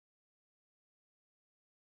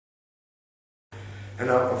And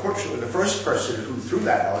unfortunately, the first person who threw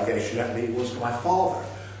that allegation at me was my father,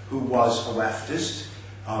 who was a leftist,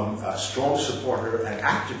 a strong supporter and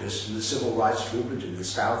activist in the civil rights movement in the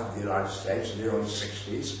South of the United States in the early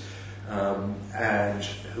 60s, and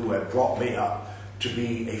who had brought me up to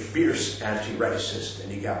be a fierce anti-racist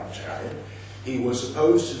and egalitarian. He was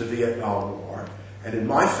opposed to the Vietnam War, and in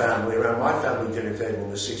my family, around my family dinner table in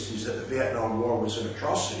the 60s, that the Vietnam War was an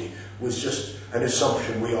atrocity was just an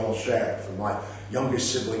assumption we all shared, from my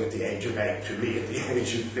youngest sibling at the age of 8 to me at the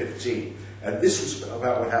age of 15. And this was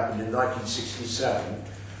about what happened in 1967,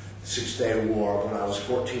 the Six-Day War, when I was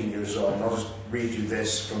 14 years old. And I'll just read you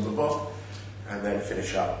this from the book and then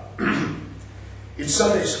finish up. In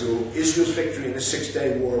Sunday school, Israel's victory in the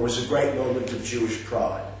Six-Day War was a great moment of Jewish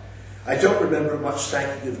pride. I don't remember much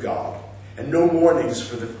thanking of God, and no mourning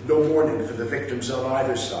for the victims on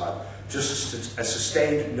either side, just a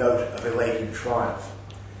sustained note of elated triumph.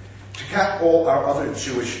 To cap all our other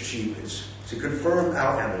Jewish achievements, to confirm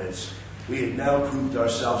our eminence, we had now proved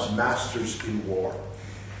ourselves masters in war.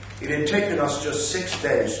 It had taken us just 6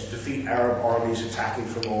 days to defeat Arab armies attacking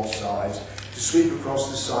from all sides, to sweep across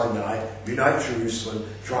the Sinai, unite Jerusalem,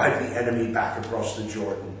 drive the enemy back across the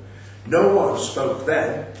Jordan. No one spoke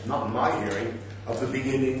then, not in my hearing, of the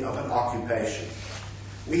beginning of an occupation.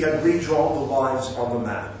 We had redrawn the lines on the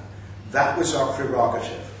map. That was our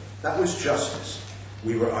prerogative. That was justice.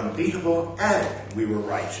 We were unbeatable and we were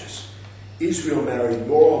righteous. Israel married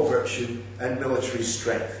moral virtue and military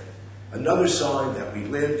strength. Another sign that we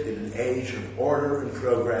lived in an age of order and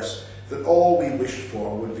progress, that all we wished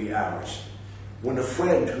for would be ours. When a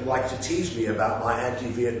friend who liked to tease me about my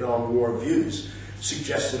anti-Vietnam War views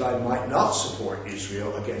suggested I might not support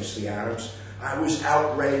Israel against the Arabs, I was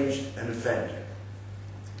outraged and offended.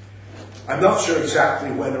 I'm not sure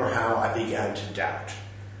exactly when or how I began to doubt,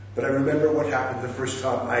 but I remember what happened the first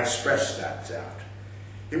time I expressed that doubt.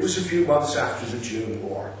 It was a few months after the June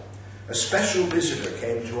War. A special visitor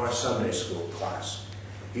came to our Sunday school class.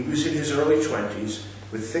 He was in his early 20s,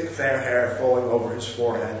 with thick fair hair falling over his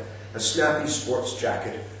forehead, a snappy sports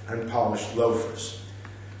jacket, and polished loafers.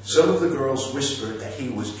 Some of the girls whispered that he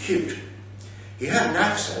was cute. He had an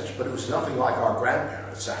accent, but it was nothing like our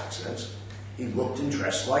grandparents' accents. He looked and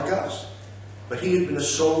dressed like us. But he had been a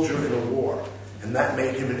soldier in a war, and that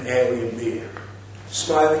made him an alien being.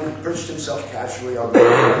 Smiling, he perched himself casually on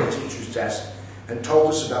the teacher's desk and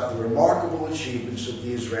told us about the remarkable achievements of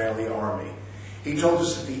the Israeli army. He told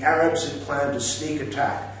us that the Arabs had planned a sneak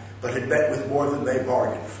attack, but had met with more than they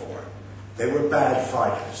bargained for. They were bad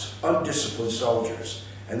fighters, undisciplined soldiers,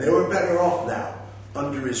 and they were better off now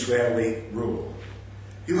under Israeli rule.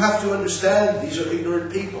 You have to understand, these are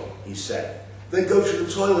ignorant people, he said. They go to the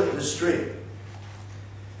toilet in the street.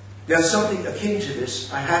 Now, something akin to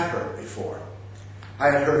this I had heard before. I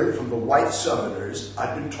had heard it from the white Southerners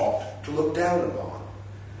I'd been taught to look down upon.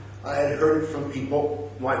 I had heard it from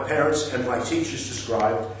people my parents and my teachers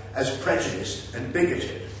described as prejudiced and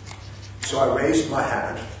bigoted. So I raised my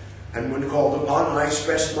hand, and when called upon, I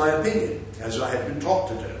expressed my opinion, as I had been taught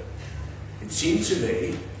to do. It seemed to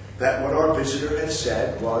me that what our visitor had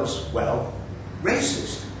said was, well,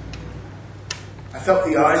 racist. I felt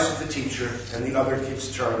the eyes of the teacher and the other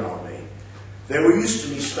kids turn on me. They were used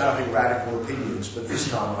to me spouting radical opinions, but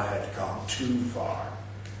this time I had gone too far.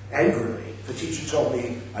 Angrily, the teacher told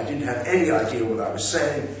me I didn't have any idea what I was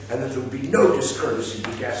saying, and that there would be no discourtesy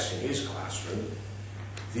to guests in his classroom.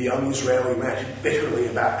 The young Israeli ranted bitterly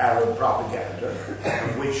about Arab propaganda,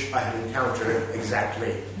 of which I had encountered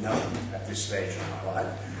exactly none at this stage of my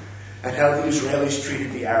life, and how the Israelis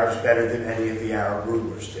treated the Arabs better than any of the Arab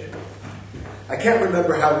rulers did. I can't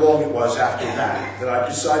remember how long it was after that I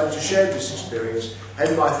decided to share this experience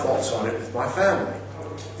and my thoughts on it with my family.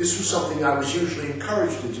 This was something I was usually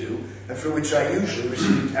encouraged to do, and for which I usually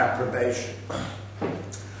received approbation.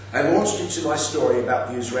 I launched into my story about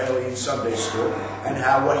the Israeli in Sunday school and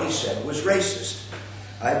how what he said was racist.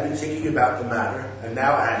 I had been thinking about the matter and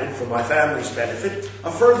now added, for my family's benefit,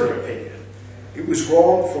 a further opinion. It was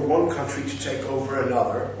wrong for one country to take over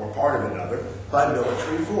another, or part of another, by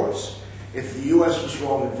military force. If the U.S. was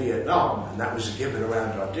wrong in Vietnam, and that was a given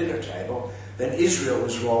around our dinner table, then Israel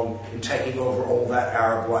was wrong in taking over all that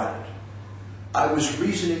Arab land. I was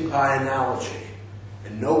reasoning by analogy,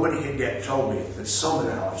 and nobody had yet told me that some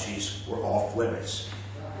analogies were off limits.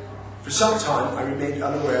 For some time, I remained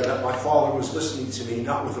unaware that my father was listening to me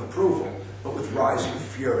not with approval, but with rising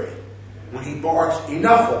fury. When he barked,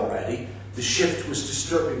 "Enough already," the shift was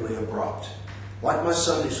disturbingly abrupt. Like my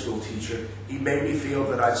Sunday school teacher, he made me feel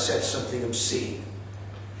that I'd said something obscene.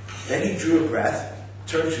 Then he drew a breath,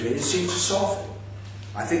 turned to me, and seemed to soften.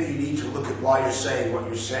 "I think you need to look at why you're saying what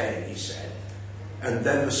you're saying," he said. and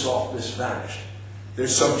then the softness vanished.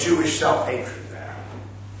 There's some Jewish self-hatred there.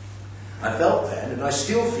 I felt then, and I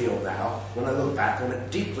still feel now, when I look back on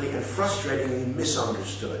it, deeply and frustratingly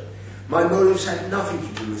misunderstood. My motives had nothing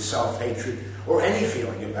to do with self-hatred or any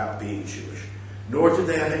feeling about being Jewish, nor did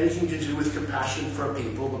they have anything to do with compassion for a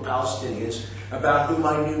people, the Palestinians, about whom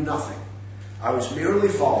I knew nothing. I was merely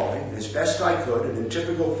following, as best I could, and in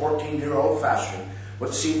typical 14-year-old fashion,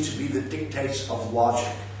 what seemed to be the dictates of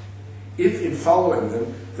logic. If, in following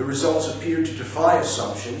them, the results appeared to defy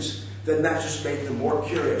assumptions, then that just made them more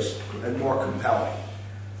curious and more compelling.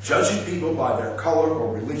 Judging people by their color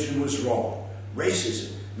or religion was wrong.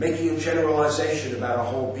 Racism, making a generalization about a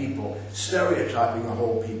whole people, stereotyping a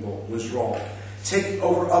whole people was wrong. Taking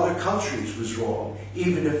over other countries was wrong,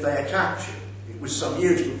 even if they attacked you. It was some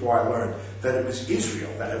years before I learned that it was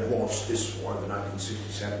Israel that had launched this war, the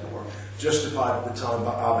 1967 war, justified at the time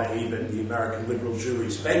by Abba Eban, the American liberal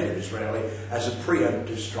Jew's favorite Israeli, as a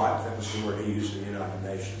preemptive strike. That was the word he used in the United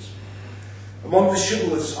Nations. Among the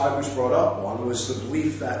shibboleths I was brought up on was the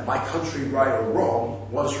belief that my country, right or wrong,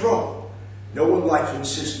 was wrong. No one liked to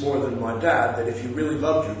insist more than my dad that if you really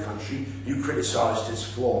loved your country, you criticized its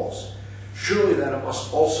flaws. Surely that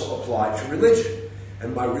must also apply to religion,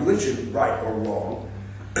 and my religion, right or wrong,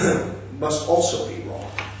 must also be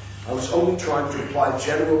wrong. I was only trying to apply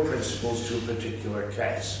general principles to a particular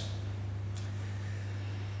case.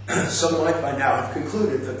 Some might by now have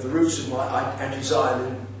concluded that the roots of my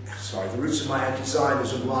anti-Zionism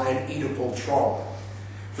lie in Oedipal trauma.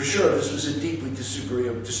 For sure, this was a deeply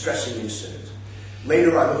distressing incident.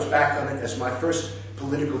 Later, I looked back on it as my first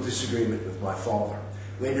political disagreement with my father.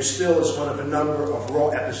 Later still, as one of a number of raw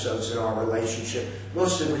episodes in our relationship,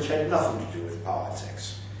 most of which had nothing to do with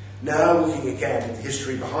politics. Now, looking again at the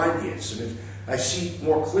history behind the incident, I see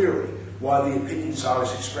more clearly why the opinions I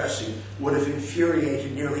was expressing would have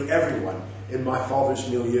infuriated nearly everyone in my father's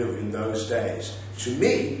milieu in those days. To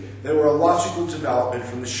me, they were a logical development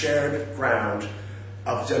from the shared ground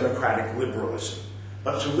of democratic liberalism.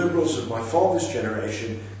 But to liberals of my father's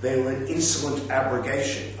generation, they were an insolent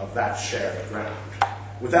abrogation of that shared ground.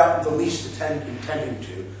 Without the least intending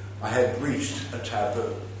to, I had breached a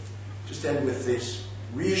taboo. Just end with this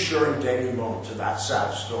reassuring denouement to that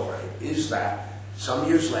sad story is that some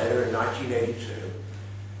years later, in 1982,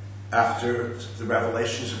 after the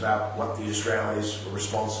revelations about what the Israelis were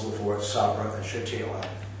responsible for at Sabra and Shatila,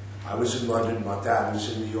 I was in London, my dad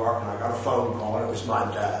was in New York, and I got a phone call, and it was my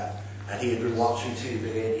dad. And he had been watching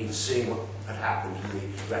TV, and he'd seen what had happened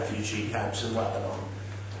in the refugee camps in Lebanon.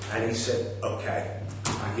 And he said, okay,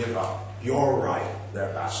 I give up. You're right,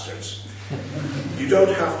 they're bastards. You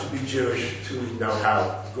don't have to be Jewish to know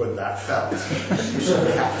how good that felt. You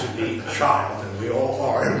simply have to be a child, and we all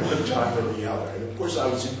are at one time or the other. And of course I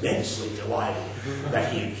was immensely delighted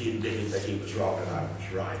that he admitted that he was wrong and I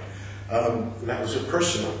was right. That was a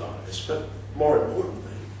personal notice, but more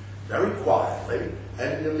importantly, very quietly,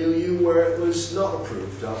 and in a milieu where it was not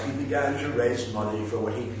approved of, he began to raise money for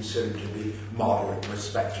what he considered to be moderate,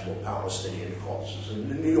 respectable Palestinian causes. And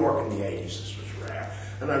in New York in the 80s, this was rare.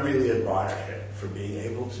 And I really admire him for being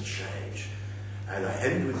able to change. And I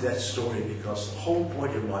end with that story because the whole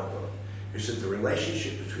point of my book is that the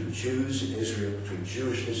relationship between Jews and Israel, between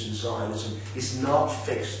Jewishness and Zionism, is not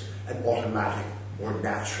fixed and automatic or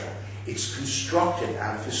natural. It's constructed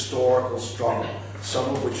out of historical struggle, some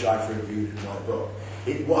of which I've reviewed in my book.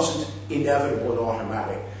 It wasn't inevitable and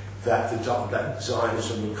automatic that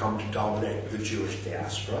Zionism would come to dominate the Jewish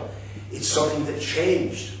diaspora. It's something that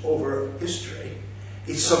changed over history.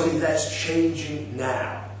 It's something that's changing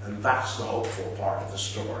now, and that's the hopeful part of the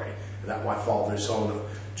story that my father's own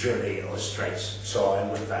journey illustrates. So I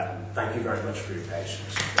end with that. Thank you very much for your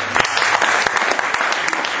patience.